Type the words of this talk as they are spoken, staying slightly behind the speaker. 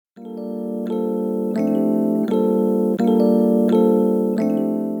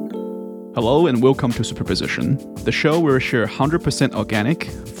Hello and welcome to Superposition, the show where we share 100% organic,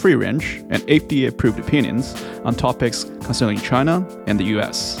 free-range, and FDA-approved opinions on topics concerning China and the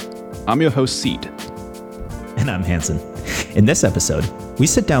US. I'm your host, Seed. And I'm Hanson. In this episode, we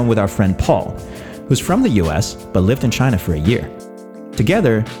sit down with our friend Paul, who's from the US but lived in China for a year.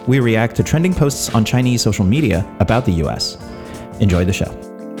 Together, we react to trending posts on Chinese social media about the US. Enjoy the show.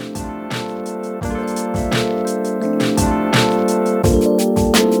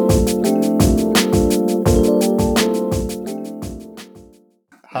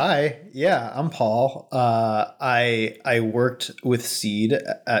 Hi, yeah, I'm Paul. I worked with Seed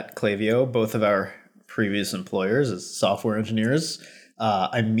at Klaviyo, both of our previous employers as software engineers.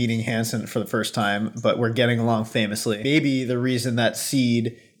 I'm meeting Hanson for the first time, but we're getting along famously. Maybe the reason that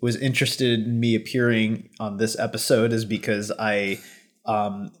Seed was interested in me appearing on this episode is because I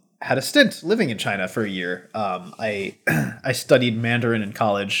had a stint living in China for a year. I studied Mandarin in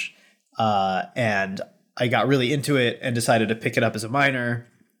college, and I got really into it and decided to pick it up as a minor.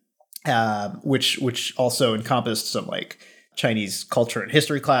 Which also encompassed some like Chinese culture and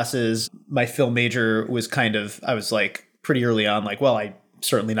history classes. My film major was I was like pretty early on, like, well, I'm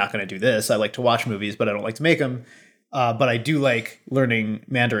certainly not going to do this. I like to watch movies, but I don't like to make them. But I do like learning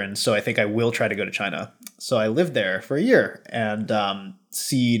Mandarin, so I think I will try to go to China. So I lived there for a year, and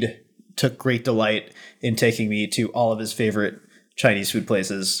Seed took great delight in taking me to all of his favorite Chinese food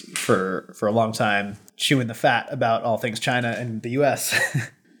places for a long time, chewing the fat about all things China and the US.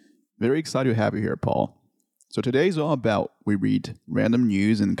 Very excited to have you here, Paul. So today is all about we read random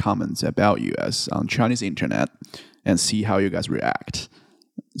news and comments about US on Chinese internet and see how you guys react.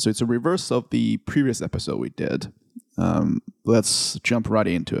 So it's a reverse of the previous episode we did. Let's jump right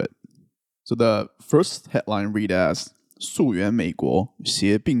into it. So the first headline read as 溯源美国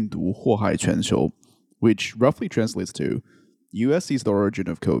携病毒祸害全球, which roughly translates to US is the origin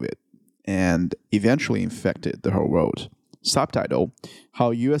of COVID and eventually infected the whole world. Subtitle, How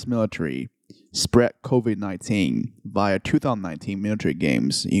U.S. Military Spread COVID-19 via 2019 Military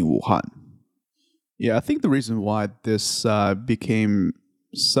Games in Wuhan. Yeah, I think the reason why this became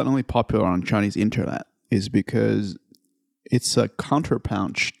suddenly popular on Chinese internet is because it's a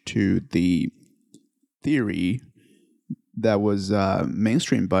counterpunch to the theory that was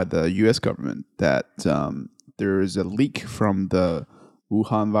mainstreamed by the U.S. government that there is a leak from the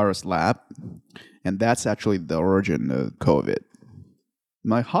Wuhan virus lab, and that's actually the origin of COVID.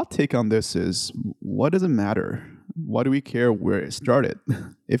 My hot take on this is, what does it matter? Why do we care where it started?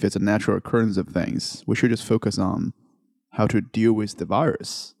 If it's a natural occurrence of things, we should just focus on how to deal with the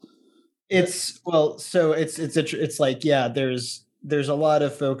virus. It's like, yeah, there's a lot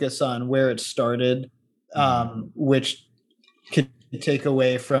of focus on where it started, which could take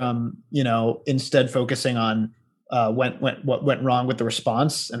away from, instead focusing on what went wrong with the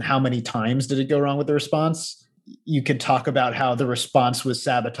response and how many times did it go wrong with the response. You could talk about how the response was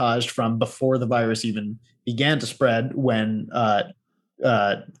sabotaged from before the virus even began to spread, when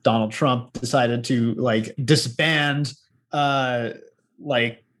Donald Trump decided to disband there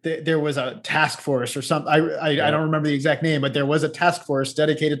was a task force or something. I don't remember the exact name, but there was a task force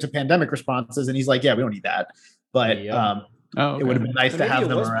dedicated to pandemic responses, and he's like, yeah, we don't need that. But It would have been nice to have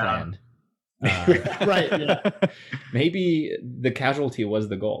them around. Right. Yeah. Maybe the casualty was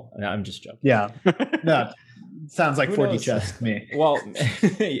the goal. I'm just joking. Yeah. No, sounds like 4D chess to me. Well,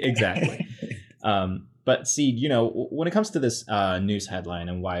 exactly. But Seed, when it comes to this news headline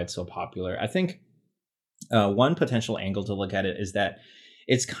and why it's so popular, I think one potential angle to look at it is that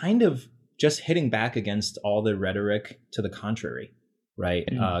it's kind of just hitting back against all the rhetoric to the contrary, right?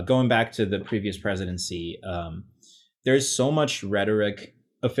 Mm-hmm. Going back to the previous presidency, there's so much rhetoric,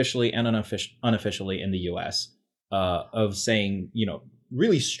 officially and unofficially in the US, of saying,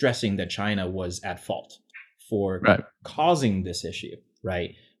 really stressing that China was at fault for causing this issue,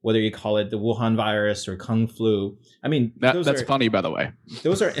 right? Whether you call it the Wuhan virus or Kung flu. I mean, that's funny, by the way.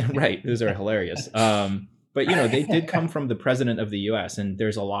 Those are right. Those are hilarious. But, they did come from the president of the US, and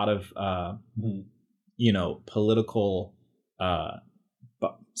there's a lot of, political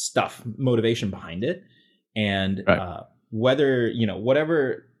stuff, motivation behind it. And whether,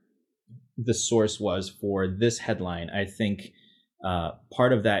 whatever the source was for this headline, I think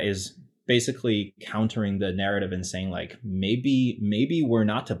part of that is basically countering the narrative and saying, maybe we're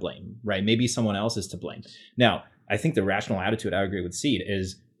not to blame, right? Maybe someone else is to blame. Now, I think the rational attitude, I agree with Seed,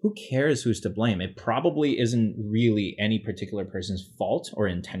 is who cares who's to blame? It probably isn't really any particular person's fault or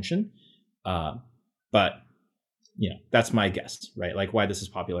intention. But that's my guess, right? Like why this is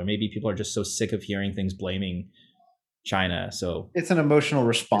popular. Maybe people are just so sick of hearing things blaming China. So it's an emotional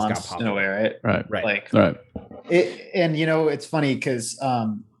response in a way, right? Right. It's funny because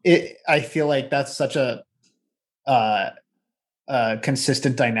I feel like that's such a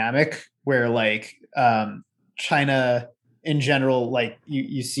consistent dynamic where like China in general, like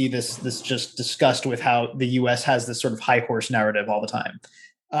you see this just disgust with how the US has this sort of high horse narrative all the time.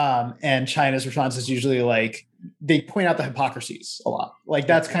 And China's response is usually like they point out the hypocrisies a lot. Like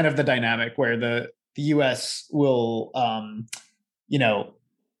that's kind of the dynamic where the US will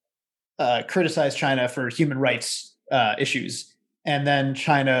criticize China for human rights issues, and then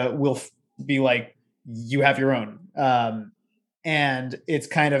China will be like, you have your own. And it's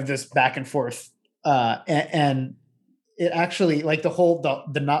kind of this back and forth. And it actually, like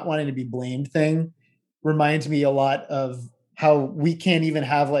the not wanting to be blamed thing reminds me a lot of how we can't even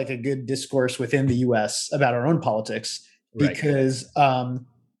have like a good discourse within the US about our own politics because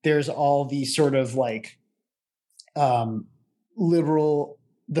there's all these sort of like liberal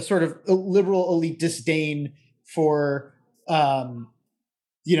elite disdain for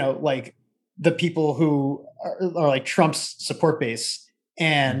like the people who are like Trump's support base.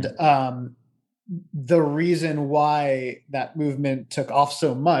 And the reason why that movement took off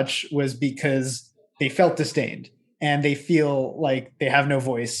so much was because they felt disdained and they feel like they have no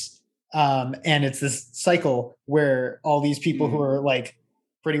voice. And it's this cycle where all these people who are like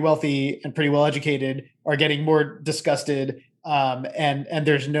pretty wealthy and pretty well educated are getting more disgusted. And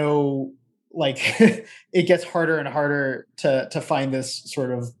there's no like it gets harder and harder to find this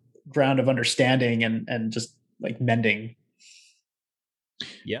sort of ground of understanding and just like mending.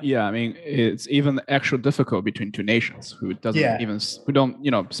 Yeah. I mean, it's even actually difficult between two nations who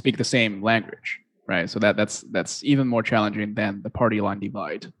don't speak the same language, right? So that's even more challenging than the party line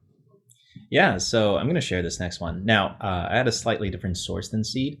divide. Yeah. So I'm going to share this next one. Now, I had a slightly different source than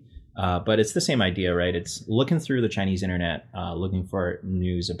Seed, but it's the same idea, right? It's looking through the Chinese internet, looking for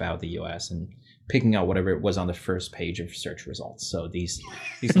news about the U.S. and picking out whatever it was on the first page of search results. So these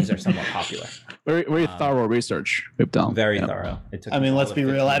things are somewhat popular. Very thorough research we've done. Very thorough. It took let's be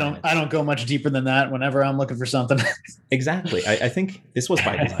real. I don't go much deeper than that whenever I'm looking for something. Exactly. I think this was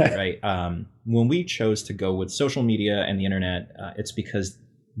by design, right? When we chose to go with social media and the internet, it's because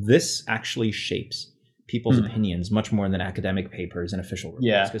this actually shapes people's opinions much more than academic papers and official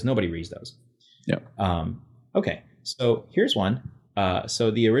reports, because nobody reads those. Yeah. Okay. So here's one.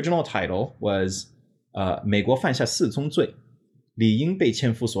 So the original title was 美国犯下4宗罪，理应被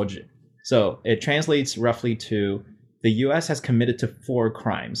千夫所指. So it translates roughly to the U.S. has committed 4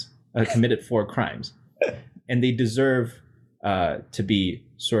 crimes, and they deserve to be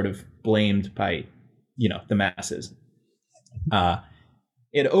sort of blamed by, the masses.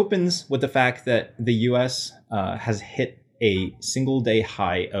 It opens with the fact that the U.S. Has hit a single day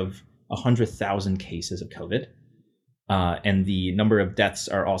high of 100,000 cases of COVID. And the number of deaths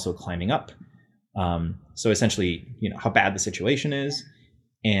are also climbing up. So essentially, how bad the situation is.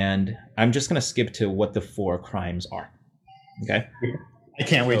 And I'm just going to skip to what the 4 crimes are. Okay. I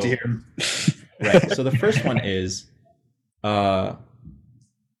can't wait to hear them. Right. So the first one is the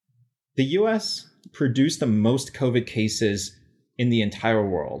U.S. produced the most COVID cases in the entire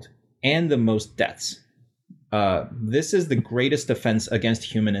world and the most deaths. This is the greatest offense against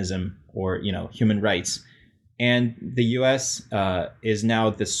humanism or, human rights. And the U.S. Is now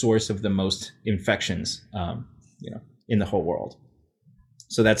the source of the most infections, in the whole world.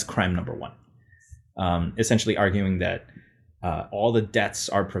 So that's crime number 1. Essentially arguing that all the deaths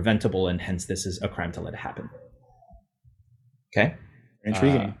are preventable, and hence this is a crime to let it happen. Okay.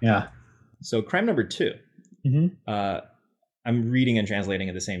 Intriguing. Yeah. So crime number 2. I'm reading and translating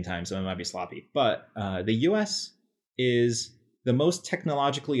at the same time, so it might be sloppy. But the U.S. is the most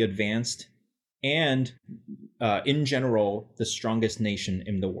technologically advanced and in general, the strongest nation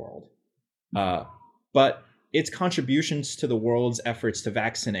in the world. But its contributions to the world's efforts to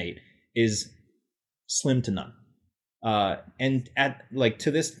vaccinate is slim to none. And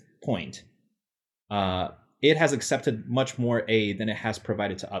to this point, it has accepted much more aid than it has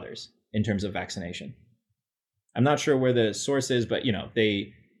provided to others in terms of vaccination. I'm not sure where the source is, but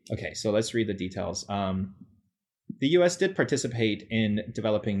okay, so let's read the details. The US did participate in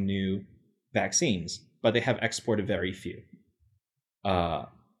developing new vaccines, but they have exported very few. The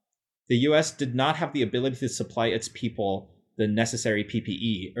US did not have the ability to supply its people the necessary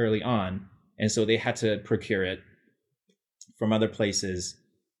PPE early on, and so they had to procure it from other places.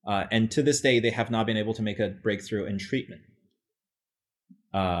 And to this day, they have not been able to make a breakthrough in treatment.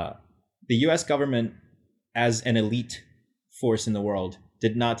 The US government, as an elite force in the world,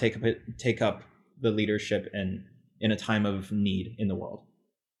 did not take up the leadership in a time of need in the world.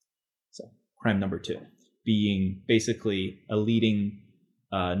 So crime number 2, being basically a leading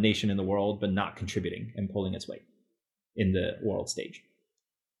nation in the world, but not contributing and pulling its weight in the world stage.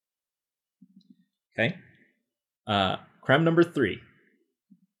 Okay. Crime number 3.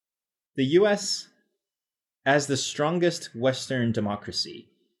 The U.S., as the strongest Western democracy,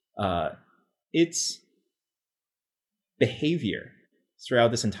 its behavior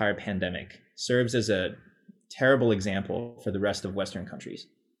throughout this entire pandemic serves as a terrible example for the rest of Western countries.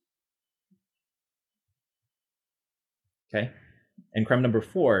 Okay. And crime number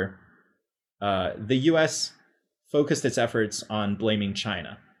 4, the U.S. focused its efforts on blaming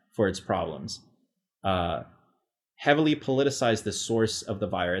China for its problems, heavily politicized the source of the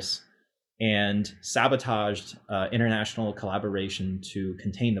virus, and sabotaged international collaboration to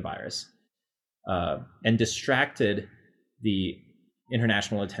contain the virus, and distracted the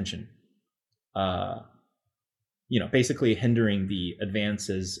international attention, basically hindering the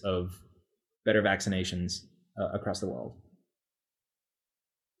advances of better vaccinations across the world.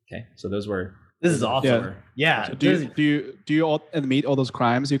 Okay, so those were. This is awesome. Yeah. So do you all admit all those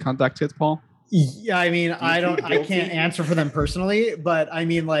crimes you conducted, Paul? Yeah, I mean, I can't answer for them personally, but I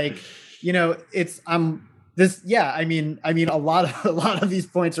mean, like, it's I mean, a lot of these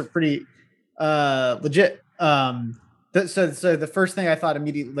points are pretty legit. So the first thing I thought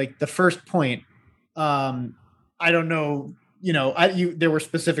immediately, like the first point, I don't know, there were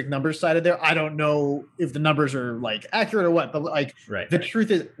specific numbers cited there. I don't know if the numbers are like accurate or what, but like the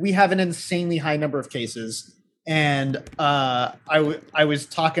truth is we have an insanely high number of cases. And I was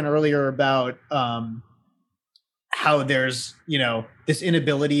talking earlier about how there's, this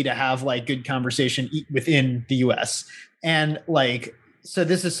inability to have like good conversation within the US. And like, so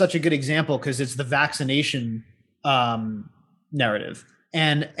this is such a good example because it's the vaccination narrative.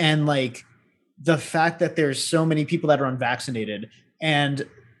 And like the fact that there's so many people that are unvaccinated and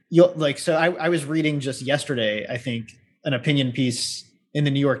so I was reading just yesterday, I think, an opinion piece in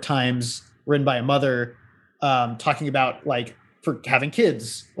the New York Times written by a mother talking about like for having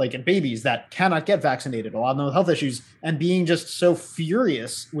kids, like and babies that cannot get vaccinated, a lot of them with health issues, and being just so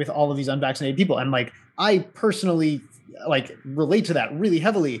furious with all of these unvaccinated people. And like, I personally like relate to that really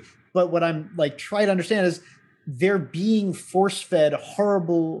heavily. But what I'm like trying to understand is they're being force-fed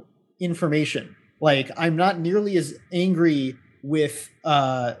horrible information. Like, I'm not nearly as angry with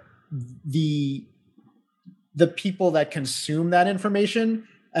the people that consume that information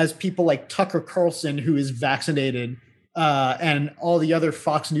as people like Tucker Carlson, who is vaccinated, and all the other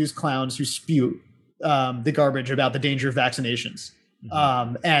Fox News clowns who spew the garbage about the danger of vaccinations,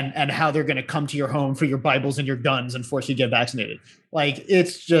 and how they're going to come to your home for your Bibles and your guns and force you to get vaccinated. Like,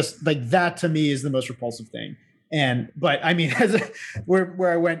 it's just like that to me is the most repulsive thing. But I mean,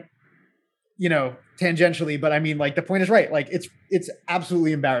 where I went, tangentially, but I mean, like the point is right. Like it's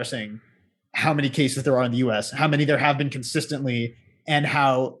absolutely embarrassing how many cases there are in the US, how many there have been consistently, and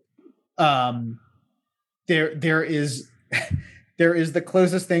how there is the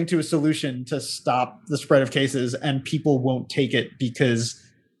closest thing to a solution to stop the spread of cases, and people won't take it because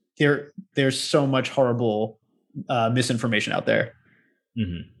there's so much horrible misinformation out there.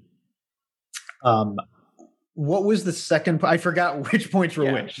 What was the second? I forgot which points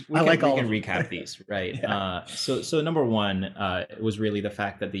were which. We can recap these, right? Yeah. So number one, it was really the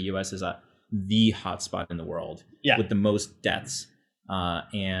fact that the U.S. is the hotspot in the world with the most deaths,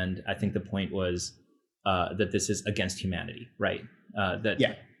 and I think the point was that this is against humanity, right?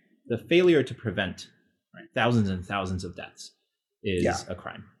 The failure to prevent thousands and thousands of deaths is a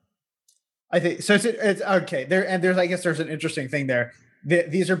crime. I think so. It's okay. I guess there's an interesting thing there.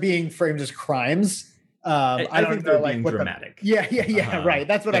 These are being framed as crimes. I don't know, like what dramatic. Right.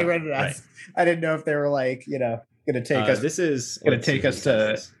 That's what I read it as. Right. I didn't know if they were like, going to take us. This is going to take us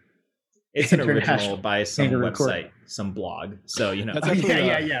to. It's an original by some website, some blog. So that's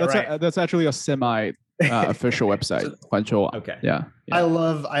actually, that's actually a semi official website. Okay. Yeah. I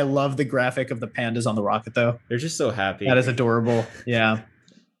love the graphic of the pandas on the rocket though. They're just so happy. That is adorable. Yeah.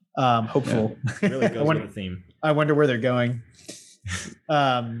 Hopeful. Yeah. Really goes with the theme. I wonder where they're going.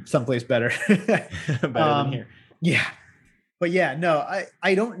 Someplace better. Better than here. Yeah. But yeah, no,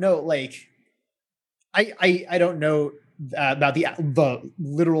 I don't know. Like, I don't know about the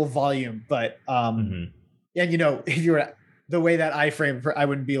literal volume, but and if you were the way that I frame it, I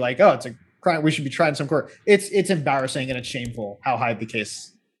wouldn't be like, oh, it's a crime, we should be trying some court. It's embarrassing and it's shameful how high the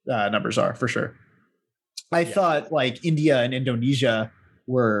case numbers are, for sure. I thought like India and Indonesia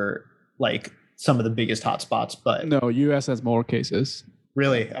were like some of the biggest hotspots, but no, US has more cases.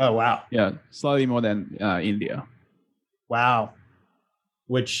 Really? Oh wow. Yeah, slightly more than India. Wow.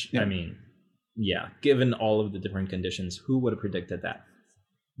 Which I mean, given all of the different conditions, who would have predicted that?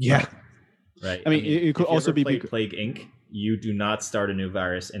 Yeah. Right. I mean, it could also be Plague Inc. You do not start a new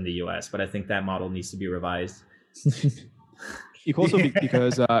virus in the US, but I think that model needs to be revised. it could also be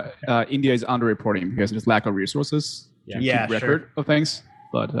because India is underreporting because there's lack of resources to keep Yeah, record of things.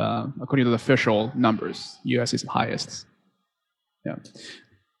 But according to the official numbers, U.S. is highest. Yeah.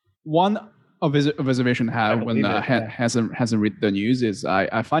 One observation I have when hasn't read the news is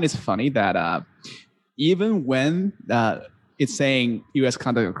I find it's funny that even when it's saying U.S.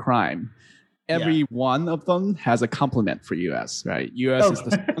 conduct a crime, every one of them has a compliment for U.S. Right? U.S. is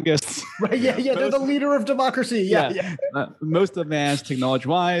the strongest. Right? Yeah. They're the leader of democracy. Yeah. Most advanced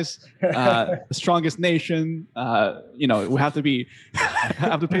technology-wise, the strongest nation. We have to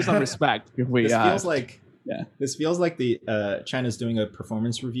pay some respect if we. This feels like the China's doing a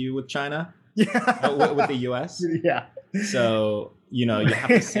performance review with China. Yeah. With the U.S. Yeah. So you have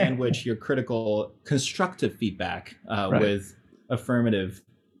to sandwich your critical, constructive feedback with affirmative.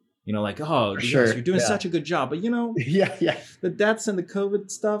 Like, oh, you're doing such a good job, but the deaths and the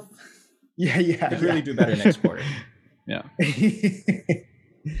COVID stuff. Could really do better next quarter. Yeah.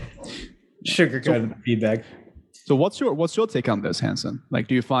 Sugarcoated feedback. So what's your take on this, Hansen? Like,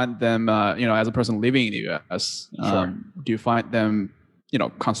 do you find them, as a person living in the U.S., do you find them,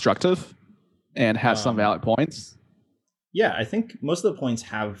 constructive and have some valid points? Yeah, I think most of the points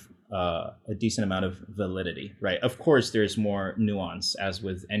have a decent amount of validity, right? Of course, there's more nuance, as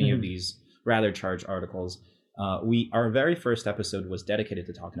with any of these rather charged articles. Our very first episode was dedicated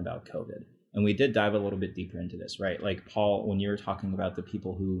to talking about COVID, and we did dive a little bit deeper into this, right? Like, Paul, when you're talking about the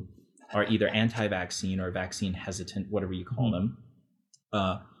people who are either anti-vaccine or vaccine hesitant, whatever you call them,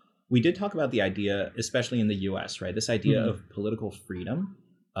 we did talk about the idea, especially in the US, right? This idea of political freedom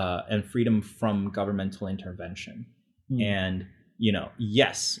and freedom from governmental intervention. And,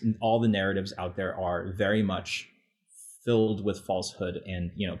 yes, all the narratives out there are very much filled with falsehood,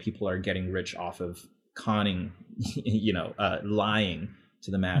 and, people are getting rich off of conning, lying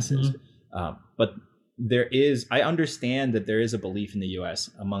to the masses. But I understand that there is a belief in the US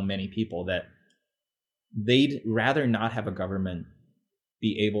among many people that they'd rather not have a government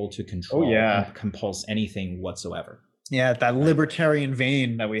be able to control and compulse anything whatsoever. Yeah, that libertarian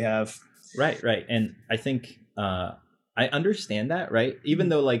vein that we have. Right. And I think I understand that, right? Even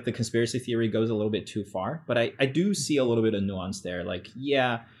though like the conspiracy theory goes a little bit too far, but I do see a little bit of nuance there. Like,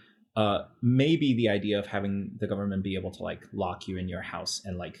 maybe the idea of having the government be able to like lock you in your house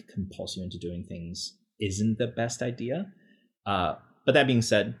and like compulse you into doing things isn't the best idea. But that being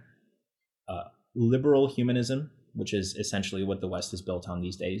said, liberal humanism, which is essentially what the West is built on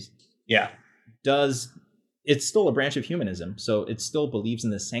these days, it's still a branch of humanism. So it still believes in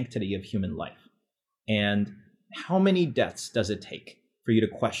the sanctity of human life. And how many deaths does it take for you to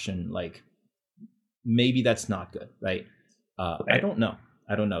question, like, maybe that's not good, right? I don't know.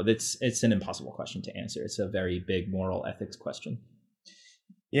 It's an impossible question to answer. It's a very big moral ethics question.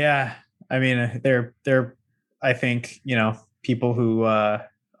 Yeah. I mean, they're I think, people who are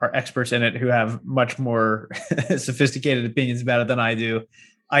experts in it who have much more sophisticated opinions about it than I do.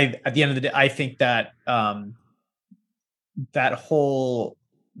 At the end of the day, I think that that whole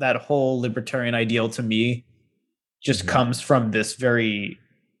libertarian ideal to me just comes from this very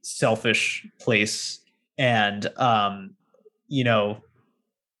selfish place. And,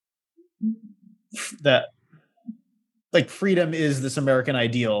 that like freedom is this American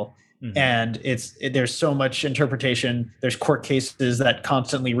ideal. And there's so much interpretation. There's court cases that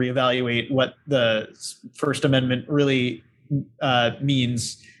constantly reevaluate what the First Amendment really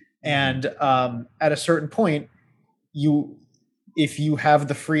means. And at a certain point, if you have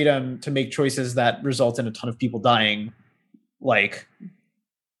the freedom to make choices that result in a ton of people dying, like,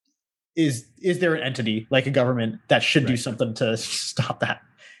 is there an entity like a government that should do something to stop that?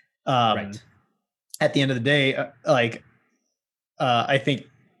 At the end of the day, I think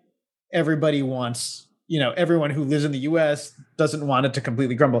everybody wants, everyone who lives in the US doesn't want it to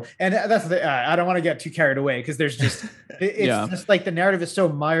completely crumble. And that's I don't want to get too carried away because there's just, it's just like the narrative is so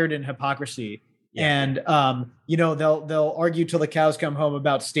mired in hypocrisy. And, they'll argue till the cows come home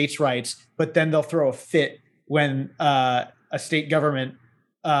about states' rights, but then they'll throw a fit when a state government,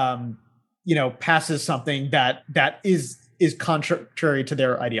 passes something that is contrary to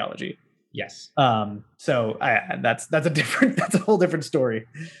their ideology. Yes. So that's a whole different story.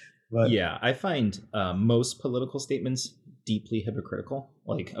 But yeah, I find most political statements deeply hypocritical,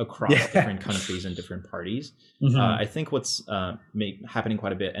 like across different countries and different parties. I think what's happening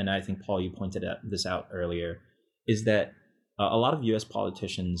quite a bit, and I think, Paul, you pointed this out earlier, is that a lot of U.S.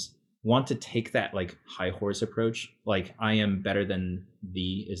 politicians want to take that like high horse approach, like I am better than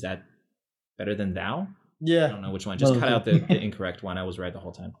thee. Is that better than thou? Yeah. I don't know which one. Just cut out the incorrect one. I was right the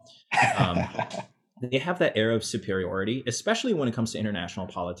whole time. They have that air of superiority, especially when it comes to international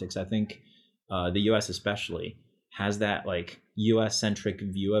politics. I think the U.S. especially. has that like US centric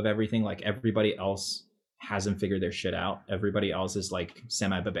view of everything. Like everybody else hasn't figured their shit out. Everybody else is like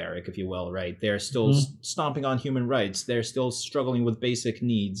semi-barbaric, if you will, right? They're still stomping on human rights. They're still struggling with basic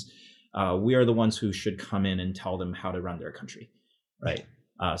needs. We are the ones who should come in and tell them how to run their country, right?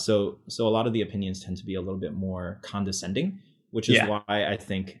 So a lot of the opinions tend to be a little bit more condescending, which is why I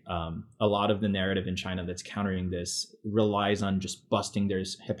think a lot of the narrative in China that's countering this relies on just busting their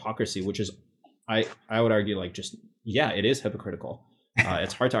hypocrisy, which is, I would argue, like just, it is hypocritical.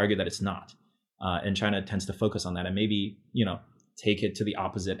 It's hard to argue that it's not. And China tends to focus on that and maybe, take it to the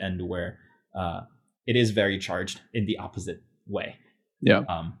opposite end where it is very charged in the opposite way. Yeah.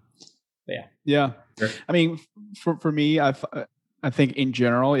 Yeah. Sure. I mean, for me, I think in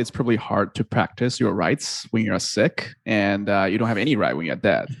general, it's probably hard to practice your rights when you're sick and you don't have any right when you're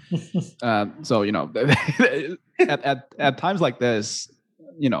dead. So, at times like this,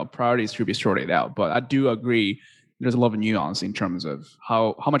 priorities should be sorted out. But I do agree there's a lot of nuance in terms of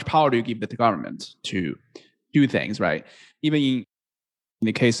how much power do you give the government to do things, right? Even in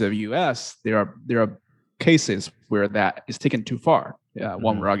the case of US, there are cases where that is taken too far.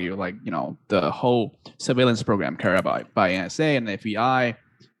 One would argue, like, the whole surveillance program carried out by NSA and the FBI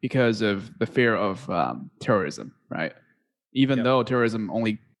because of the fear of terrorism, right? Even though terrorism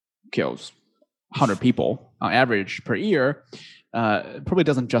only kills 100 people on average per year, it probably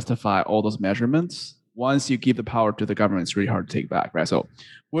doesn't justify all those measurements. Once you give the power to the government, it's really hard to take back, right? So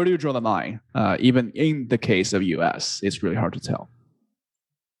where do you draw the line? Even in the case of US, it's really hard to tell.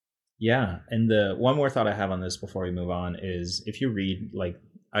 Yeah, and the one more thought I have on this before we move on is if you read like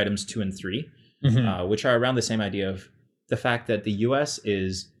items 2 and 3, which are around the same idea of the fact that the US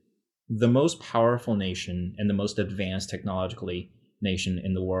is the most powerful nation and the most advanced technologically nation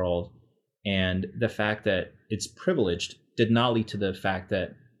in the world, and the fact that it's privileged did not lead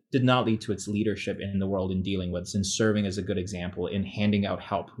to its leadership in the world in dealing with and serving as a good example in handing out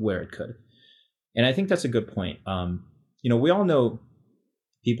help where it could. And I think that's a good point. We all know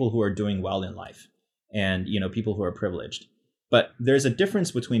people who are doing well in life and, people who are privileged. But there's a difference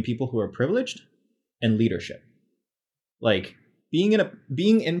between people who are privileged and leadership. Like being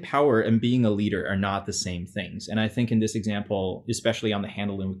in power and being a leader are not the same things. And I think in this example, especially on the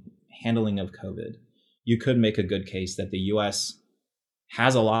handling of COVID, you could make a good case that the US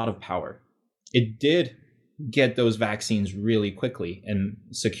has a lot of power. It did get those vaccines really quickly and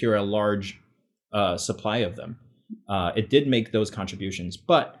secure a large supply of them. It did make those contributions,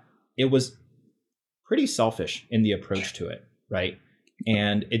 but it was pretty selfish in the approach to it, right?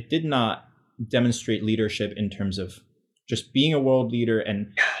 And it did not demonstrate leadership in terms of just being a world leader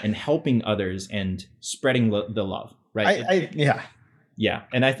and helping others and spreading the love, right? Yeah.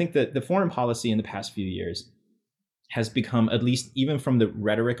 And I think that the foreign policy in the past few years has become, at least even from the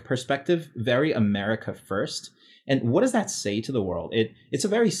rhetoric perspective, very America first. And what does that say to the world? It's a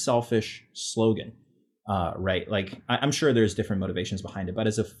very selfish slogan. Right. Like I'm sure there's different motivations behind it. But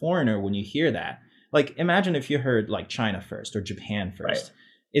as a foreigner, when you hear that, like imagine if you heard like China first or Japan first. Right.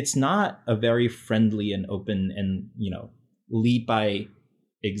 It's not a very friendly and open and, lead by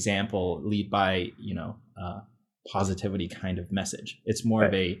example, lead by, positivity kind of message. It's more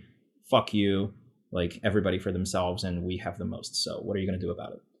of a fuck you, like everybody for themselves and we have the most. So what are you going to do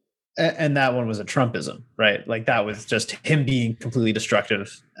about it? And that one was a Trumpism, right? Like that was just him being completely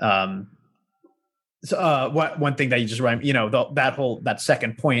destructive. So one thing that you just rhymed, that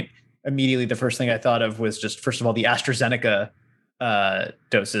second point, immediately the first thing I thought of was just, first of all, the AstraZeneca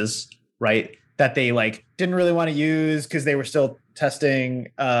doses, right? That they like didn't really want to use because they were still testing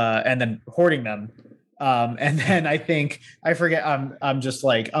and then hoarding them. And then I forget, I'm just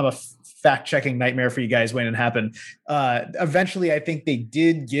like, I'm a fact checking nightmare for you guys when it happened. Eventually, I think they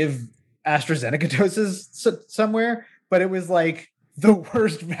did give AstraZeneca doses somewhere, but it was like the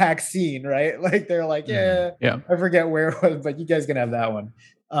worst vaccine, right? Like they're like, yeah, I forget where it was, but you guys can have that one.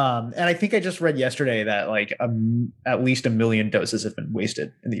 And I think I just read yesterday that like at least 1 million doses have been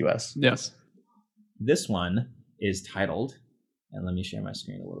wasted in the US. Yes. This one is titled, and let me share my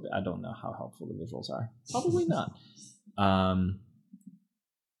screen a little bit. I don't know how helpful the visuals are. Probably not.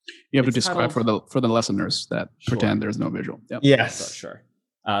 You have to describe for the listeners that pretend there's no visual. Yep. Yes. Sure.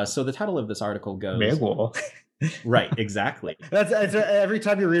 So the title of this article goes... Meguo. Right, exactly. That's every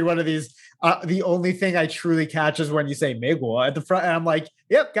time you read one of these, the only thing I truly catch is when you say Meguo at the front, and I'm like,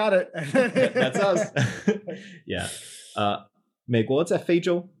 "Yep, got it." That's us. Yeah. 美国在非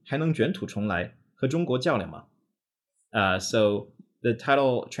洲还能卷土重来，和中国较量吗? So the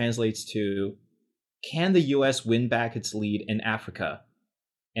title translates to, "Can the U.S. win back its lead in Africa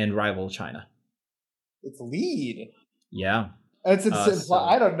and rival China?" Its lead. Yeah. I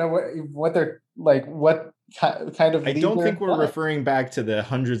don't know what they're like. What kind of? I don't think we're implying. referring back to the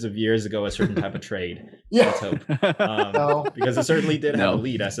hundreds of years ago a certain type of trade. Yeah. Let's hope, No. because it certainly did have a No.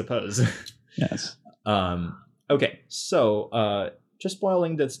 lead, I suppose. Yes. Okay, so just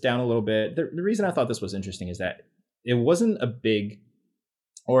boiling this down a little bit, the reason I thought this was interesting is that it wasn't a big,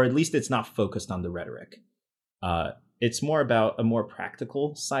 or at least it's not focused on the rhetoric. It's more about a more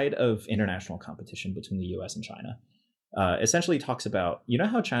practical side of international competition between the US and China. Essentially talks about, you know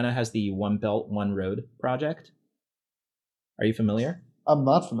how China has the One Belt, One Road project? Are you familiar? I'm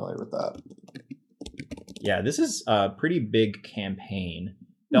not familiar with that. Yeah, this is a pretty big campaign.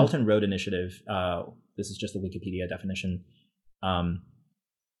 Belt and Road Initiative. This is just a Wikipedia definition.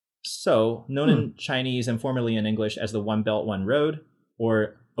 So, known in Chinese and formerly in English as the One Belt, One Road,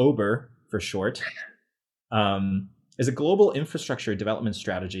 or OBER for short, is a global infrastructure development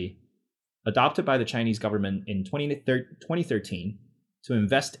strategy adopted by the Chinese government in 2013 to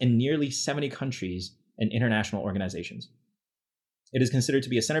invest in nearly 70 countries and international organizations. It is considered to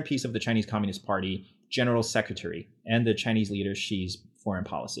be a centerpiece of the Chinese Communist Party General Secretary and the Chinese leader Xi's foreign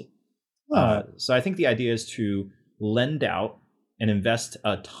policy. So I think the idea is to lend out and invest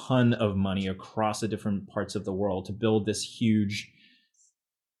a ton of money across the different parts of the world to build this huge,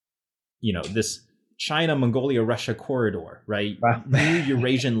 this China, Mongolia, Russia corridor, right? Wow. New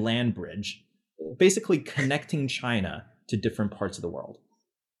Eurasian land bridge, basically connecting China to different parts of the world,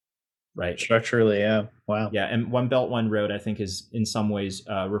 right? Structurally, yeah. Wow. Yeah, and One Belt, One Road, I think, is in some ways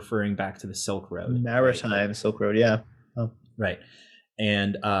referring back to the Silk Road. Maritime Silk Road, yeah. Oh. Right.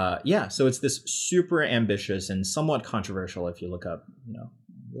 And so it's this super ambitious and somewhat controversial if you look up,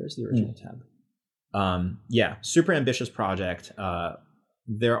 where's the original tab? Super ambitious project.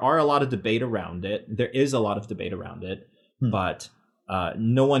 There are a lot of debate around it. There is a lot of debate around it, but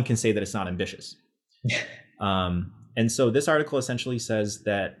no one can say that it's not ambitious. And so this article essentially says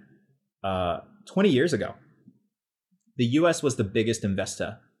that 20 years ago, the U.S. was the biggest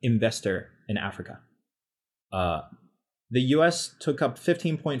investor in Africa. The U.S. took up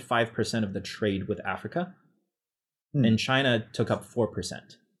 15.5% of the trade with Africa, and China took up 4%.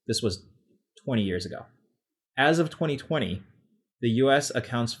 This was 20 years ago. As of 2020, the U.S.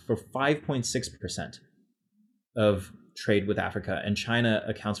 accounts for 5.6% of trade with Africa, and China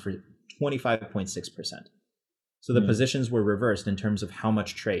accounts for 25.6%. So the positions were reversed in terms of how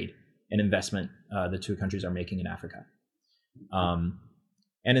much trade and investment the two countries are making in Africa. And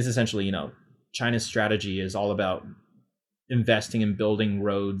it's essentially, China's strategy is all about investing in building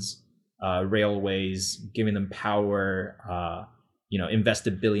roads, railways, giving them power,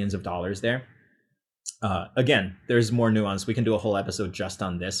 invested billions of dollars there. Again, there's more nuance. We can do a whole episode just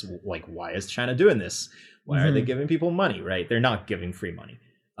on this. Like, why is China doing this? Why are they giving people money, right? They're not giving free money.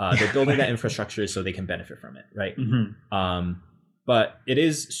 They're building that infrastructure so they can benefit from it, right? But it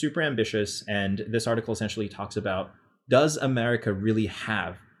is super ambitious. And this article essentially talks about, does America really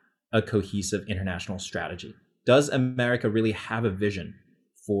have a cohesive international strategy? Does America really have a vision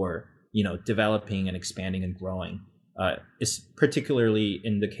for, developing and expanding and growing? It's particularly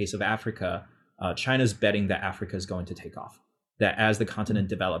in the case of Africa, China's betting that Africa is going to take off, that as the continent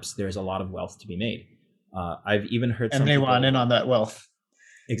develops, there's a lot of wealth to be made. I've even heard and they want in on that wealth.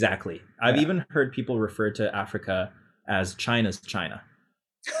 Exactly. I've even heard people refer to Africa as China's China,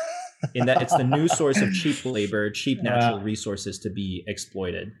 in that it's the new source of cheap labor, cheap natural resources to be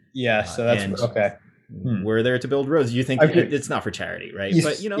exploited. Yeah, so that's okay. We're there to build roads. You think it's not for charity, right?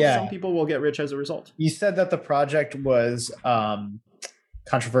 But some people will get rich as a result. You said that the project was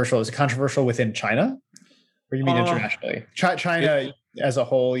controversial. Is it controversial within China, or you mean internationally? China as a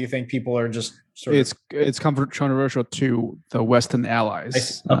whole, you think people are just sort of... It's controversial to the Western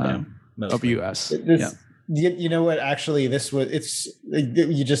allies of U.S. You know what? Actually,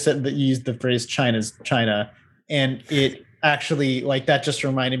 you just said that you used the phrase "China's China," and it actually, like, that just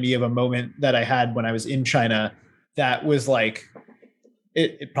reminded me of a moment that I had when I was in China. That was like,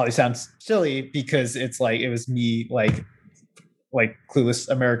 it probably sounds silly because it's like, it was me, like clueless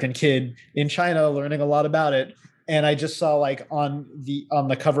American kid in China learning a lot about it. And I just saw, like, on the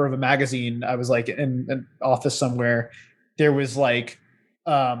cover of a magazine, I was like in an office somewhere, there was like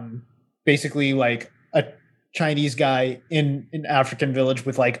basically like a Chinese guy in an African village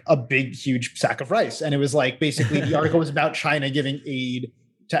with like a big, huge sack of rice. And it was like, basically the article was about China giving aid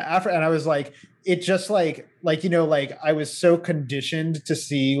to Africa. And I was like, it just like, I was so conditioned to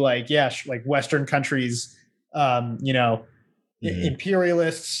see like, like Western countries,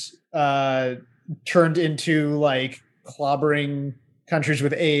 imperialists turned into like clobbering countries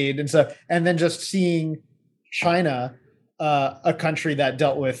with aid and stuff. And then just seeing China, a country that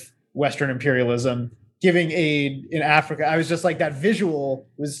dealt with Western imperialism, giving aid in Africa. I was just like, that visual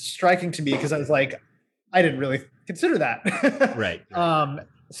was striking to me because I was like, I didn't really consider that. Right.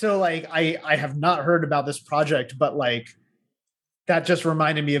 So like, I have not heard about this project, but like, that just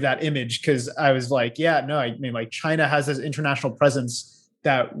reminded me of that image because I was like, yeah, no, I mean, like China has this international presence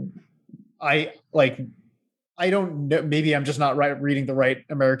that I don't know. Maybe I'm just not reading the right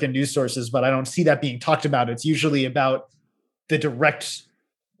American news sources, but I don't see that being talked about. It's usually about the direct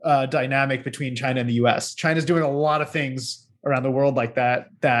dynamic between China and the US. China's doing a lot of things around the world like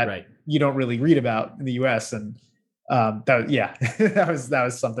that Right. you don't really read about in the US. And that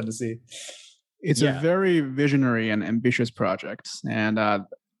was something to see. It's a very visionary and ambitious project. And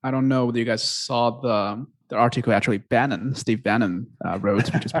I don't know whether you guys saw the article actually Steve Bannon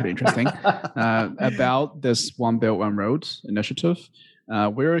wrote, which is pretty interesting, about this One Belt, One Road initiative,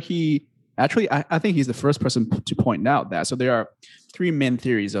 where he actually, I think he's the first person to point out that. So there are three main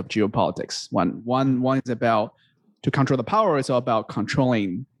theories of geopolitics. One is about to control the power. It's all about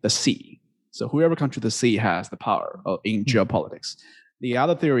controlling the sea. So whoever controls the sea has the power in geopolitics. The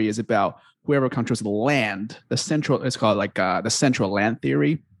other theory is about whoever controls the land, it's called like the central land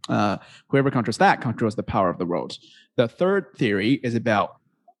theory. Whoever controls that controls the power of the road. The third theory is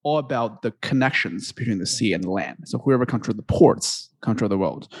all about the connections between the sea and the land. So whoever controls the ports control the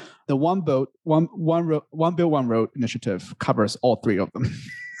road. The One Belt, One Road initiative covers all three of them.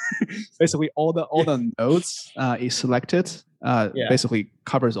 Basically, all the nodes is selected. Basically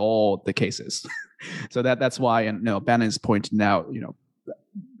covers all the cases. So that's why, and Bannon is pointing out,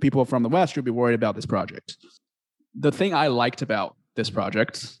 people from the West should be worried about this project. The thing I liked about this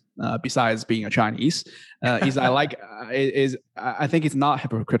project, besides being a Chinese, is I think it's not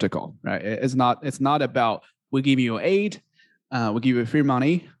hypocritical, right? It's not about we give you aid, we give you free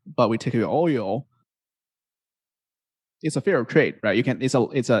money, but we take your oil. It's a fair trade, right? You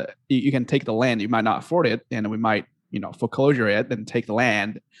can take the land, you might not afford it, and we might foreclosure it and take the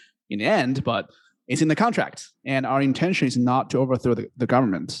land in the end, but it's in the contract, and our intention is not to overthrow the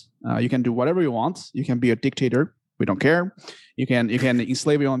government. You can do whatever you want. You can be a dictator. We don't care. You can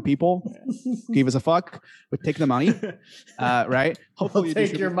enslave your own people. Give us a fuck. We take the money, right? Hopefully, we'll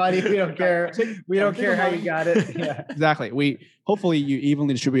take your money. We don't care. We don't care how you got it. Yeah. Exactly. Hopefully you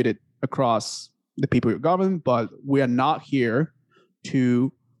evenly distribute it across the people you govern, but we are not here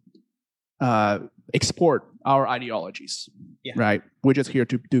to export our ideologies, right? We're just here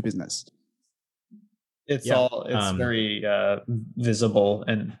to do business. It's very visible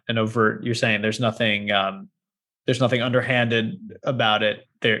and overt. You're saying there's nothing underhanded about it.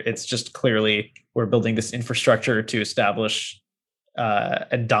 It's just clearly we're building this infrastructure to establish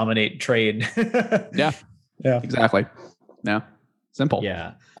and dominate trade. Yeah, exactly. Yeah, simple.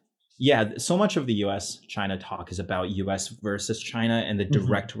 Yeah. So much of the U.S.-China talk is about U.S. versus China and the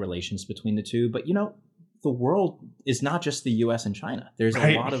direct relations between the two. But the world is not just the U.S. and China. There's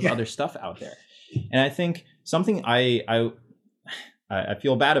a lot of other stuff out there. And I think something I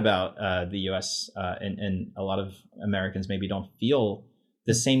feel bad about the U.S. And a lot of Americans maybe don't feel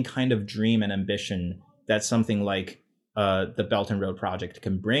the same kind of dream and ambition that something like the Belt and Road Project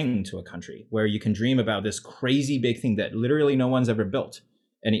can bring to a country, where you can dream about this crazy big thing that literally no one's ever built,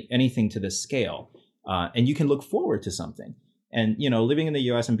 anything to this scale, and you can look forward to something. And living in the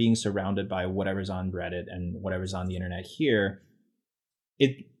U.S. and being surrounded by whatever's on Reddit and whatever's on the internet here,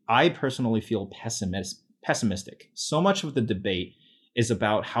 I personally feel pessimistic. So much of the debate is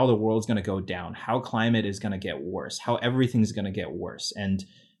about how the world's going to go down, how climate is going to get worse, how everything's going to get worse. And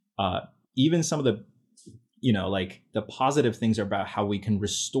even some of the, like the positive things are about how we can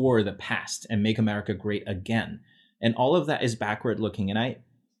restore the past and make America great again. And all of that is backward looking. And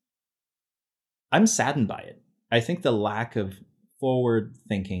I'm saddened by it. I think the lack of forward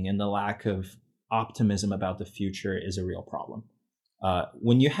thinking and the lack of optimism about the future is a real problem.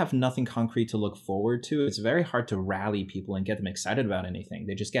 When you have nothing concrete to look forward to, it's very hard to rally people and get them excited about anything.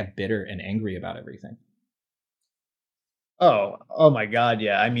 They just get bitter and angry about everything. Oh my God.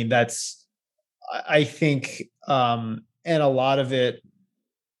 Yeah. I mean, I think, and a lot of it,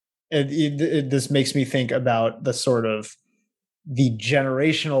 this makes me think about the sort of the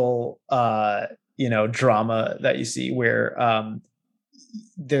generational, drama that you see where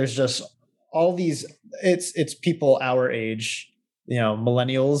there's just all these, it's people our age,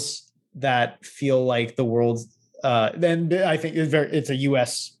 millennials that feel like the world, then I think it's a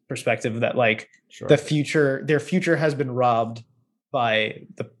US perspective that like their future has been robbed by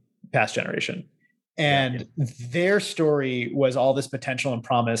the past generation. And their story was all this potential and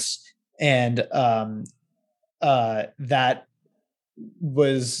promise. And that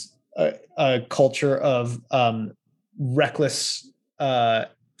was a culture of reckless,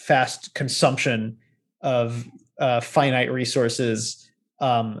 fast consumption finite resources,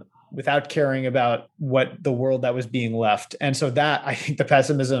 without caring about what the world that was being left. And so that, I think the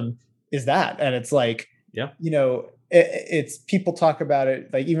pessimism is that. And it's like, Yeah. you know, it's people talk about it,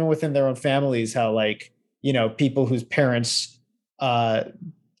 like even within their own families, how like, you know, people whose parents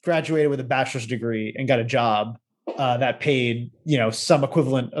graduated with a bachelor's degree and got a job that paid, you know, some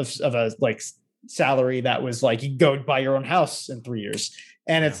equivalent of a like salary that was like, you can go buy your own house in 3 years.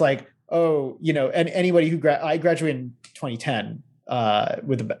 And it's like, oh, you know, and anybody who I graduated in 2010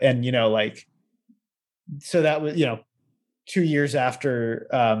 and you know, like, so that was, you know, 2 years after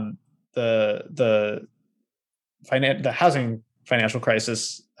the housing financial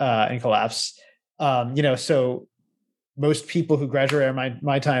crisis and collapse. You know, so most people who graduated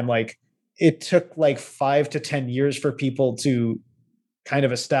my time, like it took like 5 to 10 years for people to kind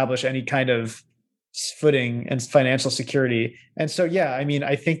of establish any kind of footing and financial security. And so, yeah, I mean,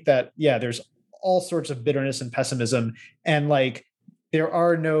 I think that, yeah, there's all sorts of bitterness and pessimism, and like, there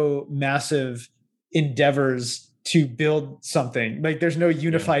are no massive endeavors to build something. Like there's no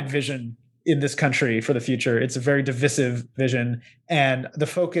unified vision in this country for the future. It's a very divisive vision. And the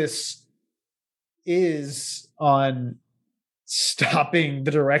focus is on stopping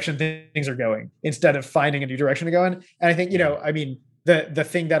the direction things are going instead of finding a new direction to go in. And I think, you know, I mean, the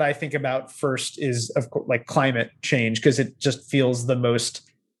thing that I think about first is, of course, like climate change, because it just feels the most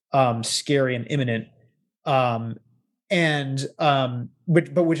scary and imminent.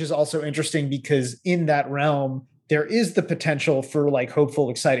 Which is also interesting because in that realm, there is the potential for like hopeful,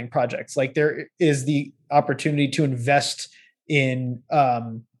 exciting projects. Like there is the opportunity to invest in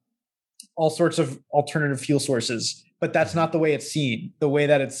all sorts of alternative fuel sources, but that's not the way it's seen. The way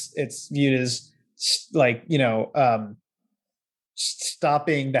that it's viewed is like, you know,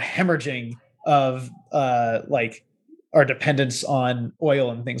 stopping the hemorrhaging of like our dependence on oil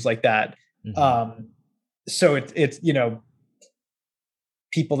and things like that. Mm-hmm. So it's, you know,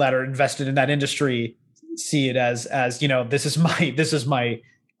 people that are invested in that industry see it as, you know, this is my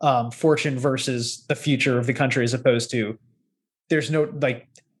fortune versus the future of the country, as opposed to there's no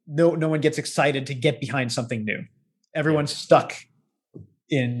one gets excited to get behind something new. Everyone's stuck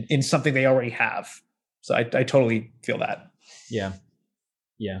in something they already have. So I totally feel that. Yeah.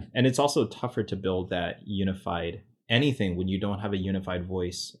 Yeah. And it's also tougher to build that unified anything when you don't have a unified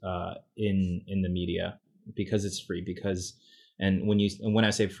voice in the media, because it's free. And when I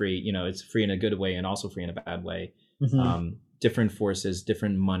say free, you know, it's free in a good way and also free in a bad way. Mm-hmm. Different forces,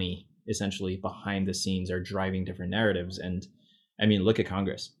 different money, essentially behind the scenes are driving different narratives. And I mean, look at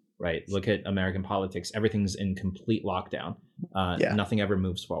Congress, right? Look at American politics. Everything's in complete lockdown. Nothing ever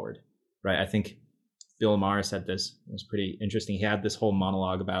moves forward, right? I think Bill Maher said this. It was pretty interesting. He had this whole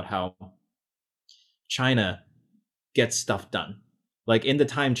monologue about how China gets stuff done. Like in the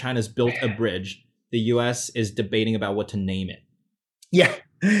time China's built a bridge, the US is debating about what to name it. Yeah.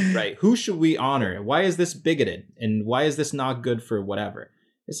 Right. Who should we honor? Why is this bigoted? And why is this not good for whatever?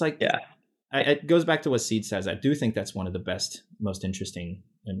 It's like, it goes back to what Seed says. I do think that's one of the best, most interesting,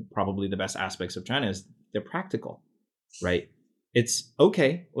 and probably the best aspects of China is they're practical, right? It's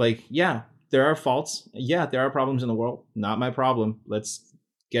okay. Like, yeah, there are faults. Yeah, there are problems in the world. Not my problem. Let's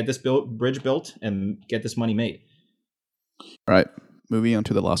get this bridge built and get this money made. All right. Moving on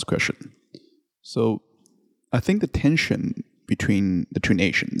to the last question. So I think the tension between the two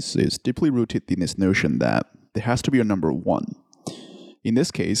nations is deeply rooted in this notion that there has to be a number one. In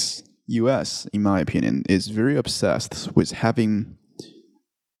this case, US, in my opinion, is very obsessed with having,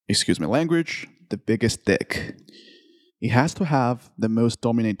 excuse my language, the biggest dick. It has to have the most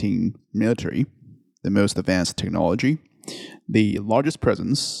dominating military, the most advanced technology, the largest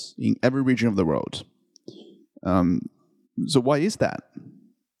presence in every region of the world. So why is that?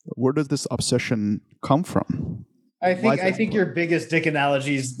 Where does this obsession come from? I think your biggest dick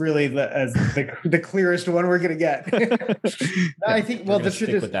analogy is really the clearest one we're gonna get. I think the truth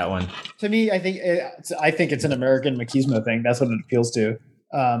is, with that one. To me, I think it's an American machismo thing. That's what it appeals to.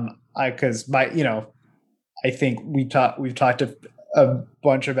 I think we've talked a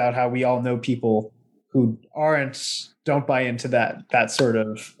bunch about how we all know people who don't buy into that sort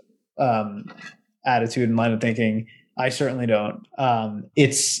of attitude and line of thinking. I certainly don't.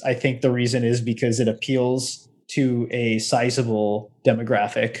 I think the reason is because it appeals to a sizable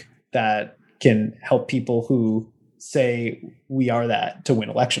demographic that can help people who say we are that to win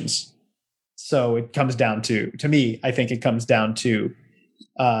elections. So it comes down to me, I think it comes down to,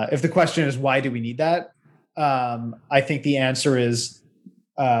 if the question is why do we need that? I think the answer is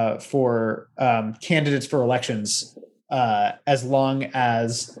for candidates for elections, as long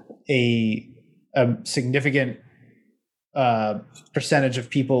as a significant percentage of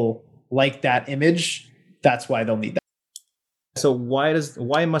people like that image, that's why they'll need that. So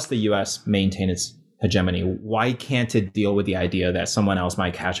why must the U.S. maintain its hegemony? Why can't it deal with the idea that someone else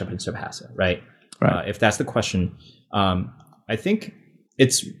might catch up and surpass it? Right. If that's the question, I think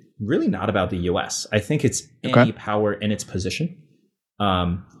it's really not about the U.S. I think it's any power in its position.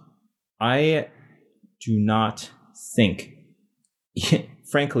 I do not think,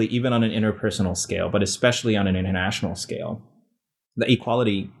 frankly, even on an interpersonal scale, but especially on an international scale, that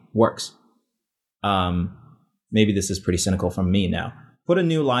equality works. Maybe this is pretty cynical from me now. Put a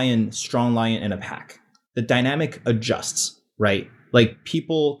new strong lion in a pack. The dynamic adjusts, right? Like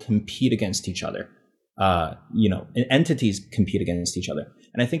people compete against each other. Entities compete against each other.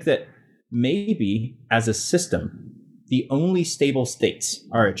 And I think that maybe as a system, the only stable states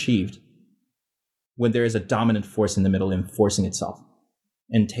are achieved when there is a dominant force in the middle enforcing itself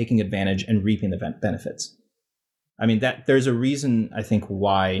and taking advantage and reaping the benefits. I mean, that there's a reason, I think,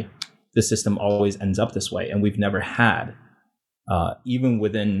 why the system always ends up this way. And we've never had, even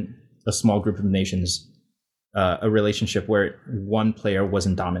within a small group of nations, a relationship where one player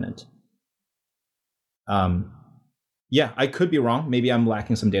wasn't dominant. I could be wrong. Maybe I'm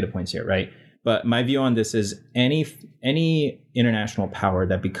lacking some data points here, right? But my view on this is any international power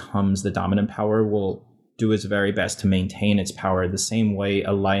that becomes the dominant power will do its very best to maintain its power the same way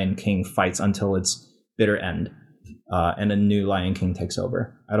a Lion King fights until its bitter end, and a new Lion King takes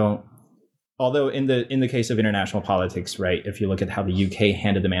over. Although in the case of international politics, right, if you look at how the UK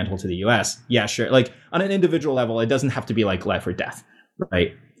handed the mantle to the US, yeah, sure. Like on an individual level, it doesn't have to be like life or death,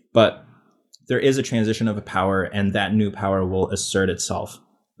 right? But there is a transition of a power, and that new power will assert itself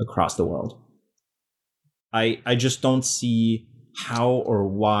across the world. I just don't see how or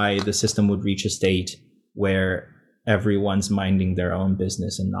why the system would reach a state where everyone's minding their own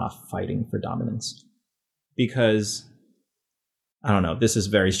business and not fighting for dominance. Because, I don't know, this is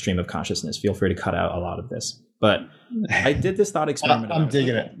very stream of consciousness. Feel free to cut out a lot of this. But I did this thought experiment. I'm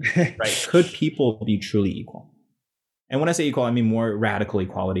digging it. Right? Could people be truly equal? And when I say equal, I mean more radical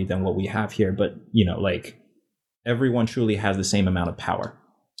equality than what we have here. But, like everyone truly has the same amount of power,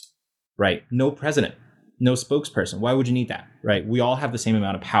 right? No president, no spokesperson. Why would you need that, right? We all have the same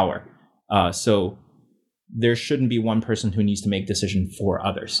amount of power. So there shouldn't be one person who needs to make decisions for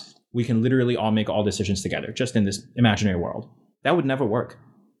others. We can literally all make all decisions together, just in this imaginary world. That would never work,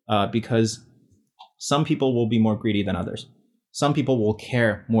 because some people will be more greedy than others. Some people will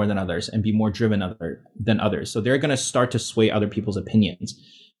care more than others and be more driven than others. So they're going to start to sway other people's opinions.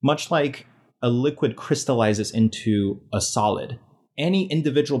 Much like a liquid crystallizes into a solid, any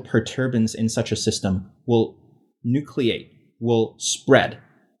individual perturbance in such a system will nucleate, will spread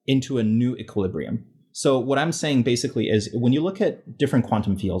into a new equilibrium. So what I'm saying basically is when you look at different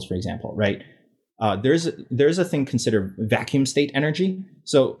quantum fields, for example, right, there's a thing considered vacuum state energy.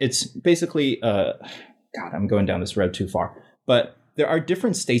 So it's basically, God, I'm going down this road too far. But there are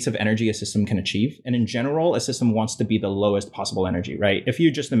different states of energy a system can achieve. And in general, a system wants to be the lowest possible energy, right? If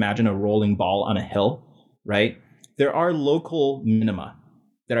you just imagine a rolling ball on a hill, right, there are local minima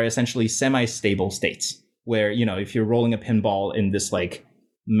that are essentially semi-stable states where, if you're rolling a pinball in this like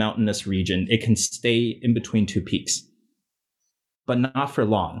mountainous region, it can stay in between two peaks, but not for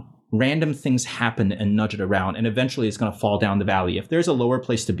long. Random things happen and nudge it around, and eventually it's going to fall down the valley. If there's a lower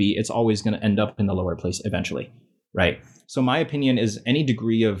place to be, it's always going to end up in the lower place eventually, right? So my opinion is any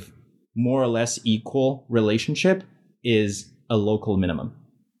degree of more or less equal relationship is a local minimum.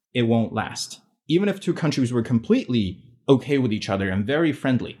 It won't last. Even if two countries were completely okay with each other and very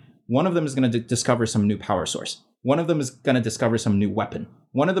friendly, one of them is going to discover some new power source. One of them is going to discover some new weapon.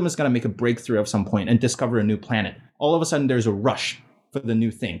 One of them is going to make a breakthrough of some point and discover a new planet. All of a sudden, there's a rush for the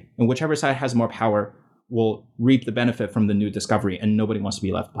new thing. And whichever side has more power will reap the benefit from the new discovery, and nobody wants to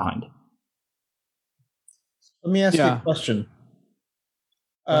be left behind. Let me ask you a question.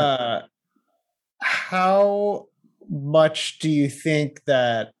 How much do you think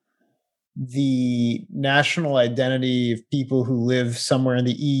that the national identity of people who live somewhere in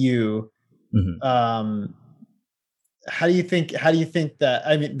the EU, how do you think that,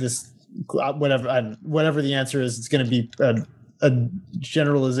 I mean, this, whatever the answer is, it's going to be a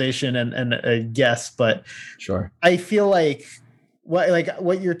generalization and a guess, but sure. I feel like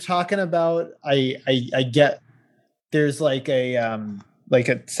what you're talking about, I get there's like a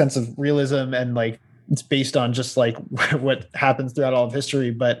sense of realism, and like it's based on just like what happens throughout all of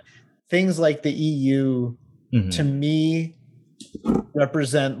history, but things like the EU to me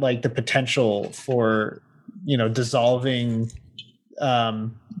represent like the potential for, dissolving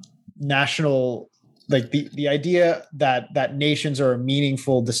national, like the idea that nations are a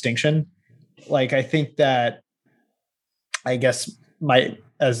meaningful distinction. Like I think that, I guess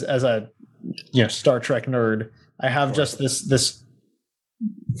as a Star Trek nerd, I have just this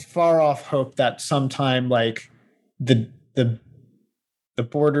far off hope that sometime like the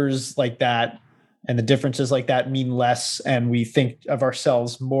borders like that and the differences like that mean less, and we think of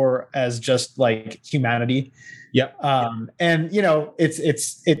ourselves more as just like humanity. Yep. And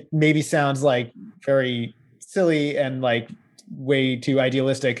it maybe sounds like very silly and like way too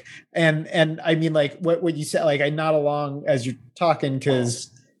idealistic. And I mean, like what you said, like I nod along as you're talking,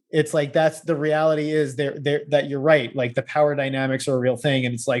 because it's like that's the reality is there that you're right. Like the power dynamics are a real thing,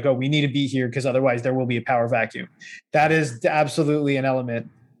 and it's like, oh, we need to be here because otherwise there will be a power vacuum. That is absolutely an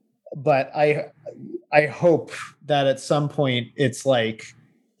element. But I hope that at some point it's like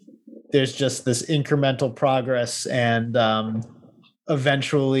there's just this incremental progress, and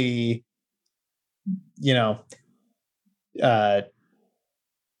eventually,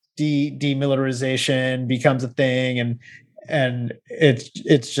 demilitarization becomes a thing, and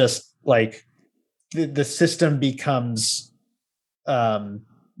it's just like the system becomes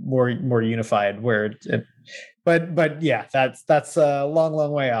more unified, where but yeah, that's a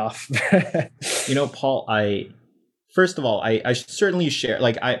long way off. Paul, first of all, I certainly share,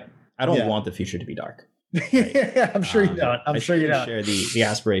 like I don't want the future to be dark. Right? I'm sure you don't. I'm sure you don't share the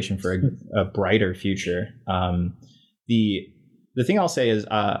aspiration for a brighter future. The thing I'll say is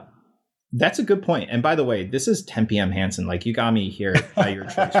that's a good point. And by the way, this is 10 p.m. Hansen. Like you got me here by your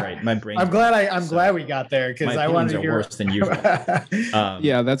choice, right? My brain. I'm glad we got there, because I wanted to hear worse than usual.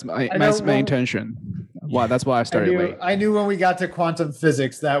 Yeah, that's my intention. Wow, that's why I started late. I knew when we got to quantum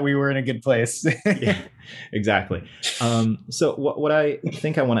physics that we were in a good place. Yeah, exactly. So what I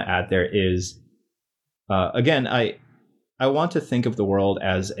think I want to add there is, again, I want to think of the world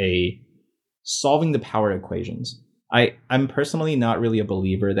as solving the power equations. I'm personally not really a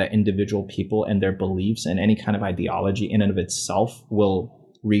believer that individual people and their beliefs and any kind of ideology in and of itself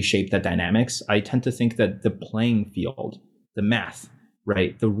will reshape the dynamics. I tend to think that the playing field, the math,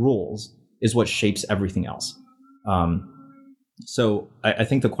 right, the rules is what shapes everything else. So I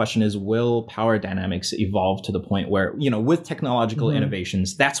think the question is, will power dynamics evolve to the point where, with technological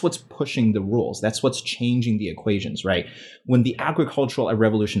innovations, that's what's pushing the rules. That's what's changing the equations, right? When the agricultural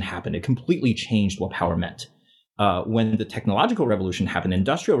revolution happened, it completely changed what power meant. When the technological revolution happened,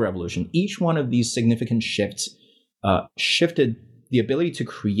 industrial revolution, each one of these significant shifts shifted the ability to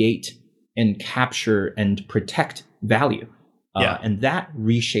create and capture and protect value. And that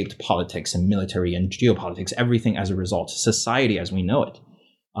reshaped politics and military and geopolitics, everything as a result, society as we know it.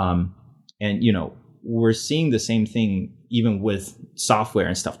 And, we're seeing the same thing even with software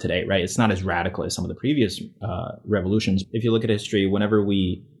and stuff today, right? It's not as radical as some of the previous revolutions. If you look at history, whenever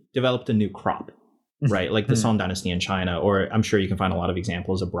we developed a new crop, right, like the Song Dynasty in China, or I'm sure you can find a lot of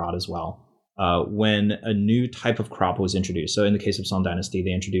examples abroad as well, when a new type of crop was introduced. So in the case of Song Dynasty,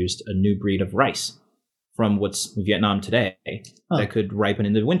 they introduced a new breed of rice from what's Vietnam today that could ripen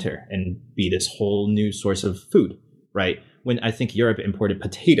in the winter and be this whole new source of food, right? When I think Europe imported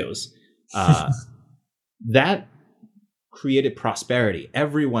potatoes, that created prosperity.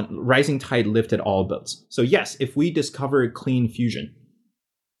 Rising tide lifted all boats. So yes, if we discover clean fusion,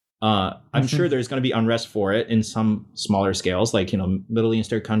 I'm sure there's going to be unrest for it in some smaller scales, like, Middle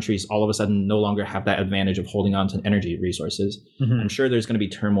Eastern countries all of a sudden no longer have that advantage of holding on to energy resources. I'm sure there's going to be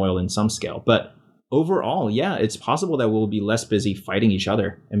turmoil in some scale, but overall, yeah, it's possible that we'll be less busy fighting each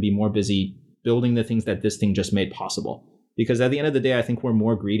other and be more busy building the things that this thing just made possible. Because at the end of the day, I think we're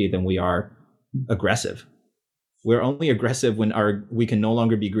more greedy than we are aggressive. We're only aggressive when we can no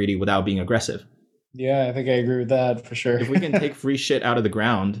longer be greedy without being aggressive. Yeah, I think I agree with that for sure. If we can take free shit out of the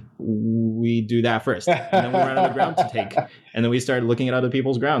ground, we do that first. And then we run out of ground to take. And then we start looking at other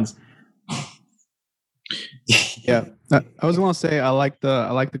people's grounds. Yeah, I was going to say I like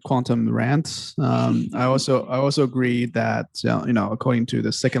the quantum rant. I also agree that according to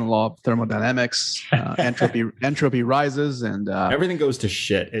the second law of thermodynamics, entropy rises and everything goes to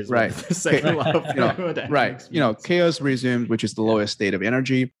shit. Is right. The second law of thermodynamics. Right. Chaos resumes, which is the lowest state of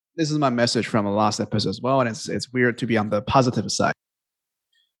energy. This is my message from the last episode as well, and it's weird to be on the positive side.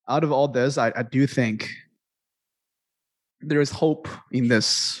 Out of all this, I do think there is hope in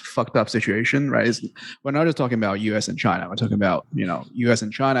this fucked up situation, right? We're not just talking about U.S. and China. We're talking about U.S.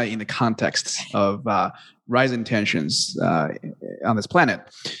 and China in the context of rising tensions on this planet.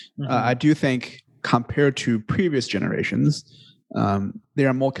 I do think compared to previous generations, there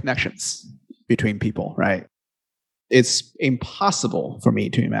are more connections between people, right? It's impossible for me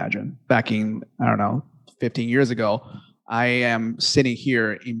to imagine. Back in 15 years ago, I am sitting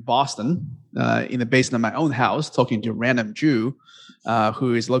here in Boston, in the basement of my own house, talking to a random Jew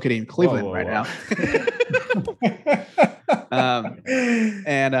who is located in Cleveland right now.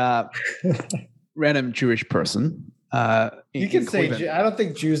 And random Jewish person. You can say Cleveland. I don't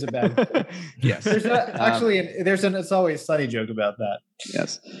think Jew's a bad word. Yes. There's an It's Always Sunny joke about that.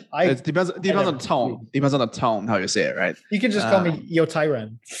 Yes. It depends on the tone. Depends on the tone how you say it, right? You can just call me Yo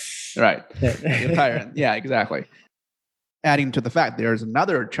Tyran. Right. You're tyrant. Yeah, exactly. Adding to the fact there's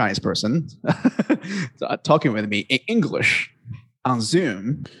another Chinese person talking with me in English on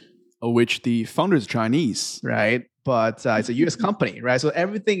Zoom, which the founder is Chinese, right? But it's a US company, right? So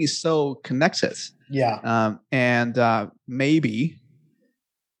everything is so connected. Yeah. And maybe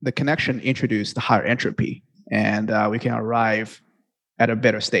the connection introduced higher entropy, and we can arrive at a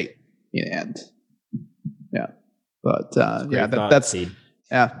better state in the end. Yeah. But that's Seed.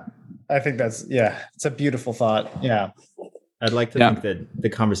 yeah. I think it's a beautiful thought. Yeah. I'd like to think that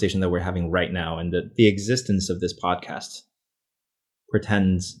the conversation that we're having right now and the existence of this podcast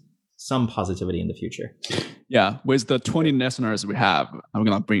portends some positivity in the future. Yeah, with the 20 listeners we have, I'm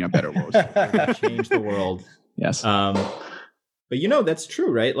gonna bring a better world. We're gonna change the world. Yes. But that's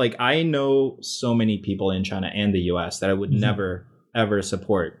true, right? Like, I know so many people in China and the US that I would never, ever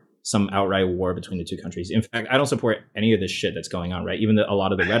support some outright war between the two countries. In fact, I don't support any of this shit that's going on, right? Even a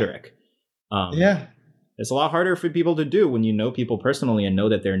lot of the rhetoric. It's a lot harder for people to do when you know people personally and know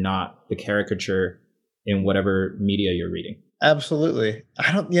that they're not the caricature in whatever media you're reading. Absolutely.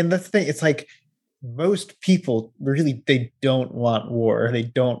 And that's the thing. It's like most people really, they don't want war. They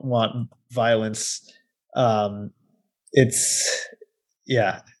don't want violence. Yeah.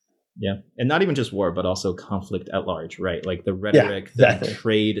 And not even just war, but also conflict at large, right? Like the rhetoric, the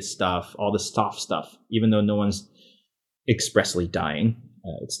trade stuff, all the soft stuff, even though no one's expressly dying,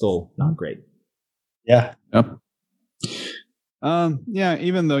 it's still not great. Yeah. Yep.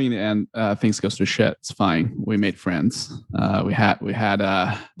 Even though in the end things goes to shit, it's fine. We made friends. We had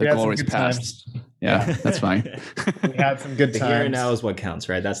the glorious past. Yeah, that's fine. We had some good times. The here and now is what counts,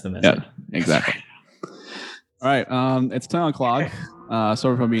 right? That's the message. Yeah, exactly. All right, it's 10 o'clock.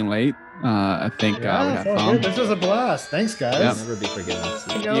 Sorry for being late. I think we had fun. Good. This was a blast. Thanks, guys. Yeah. I'll never be forgiven.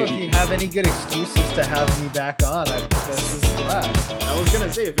 If you have any good excuses to have me back on, this is a blast. I was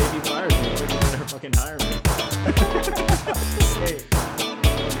gonna say, if AB fires me, they're gonna fucking hire me. Hey.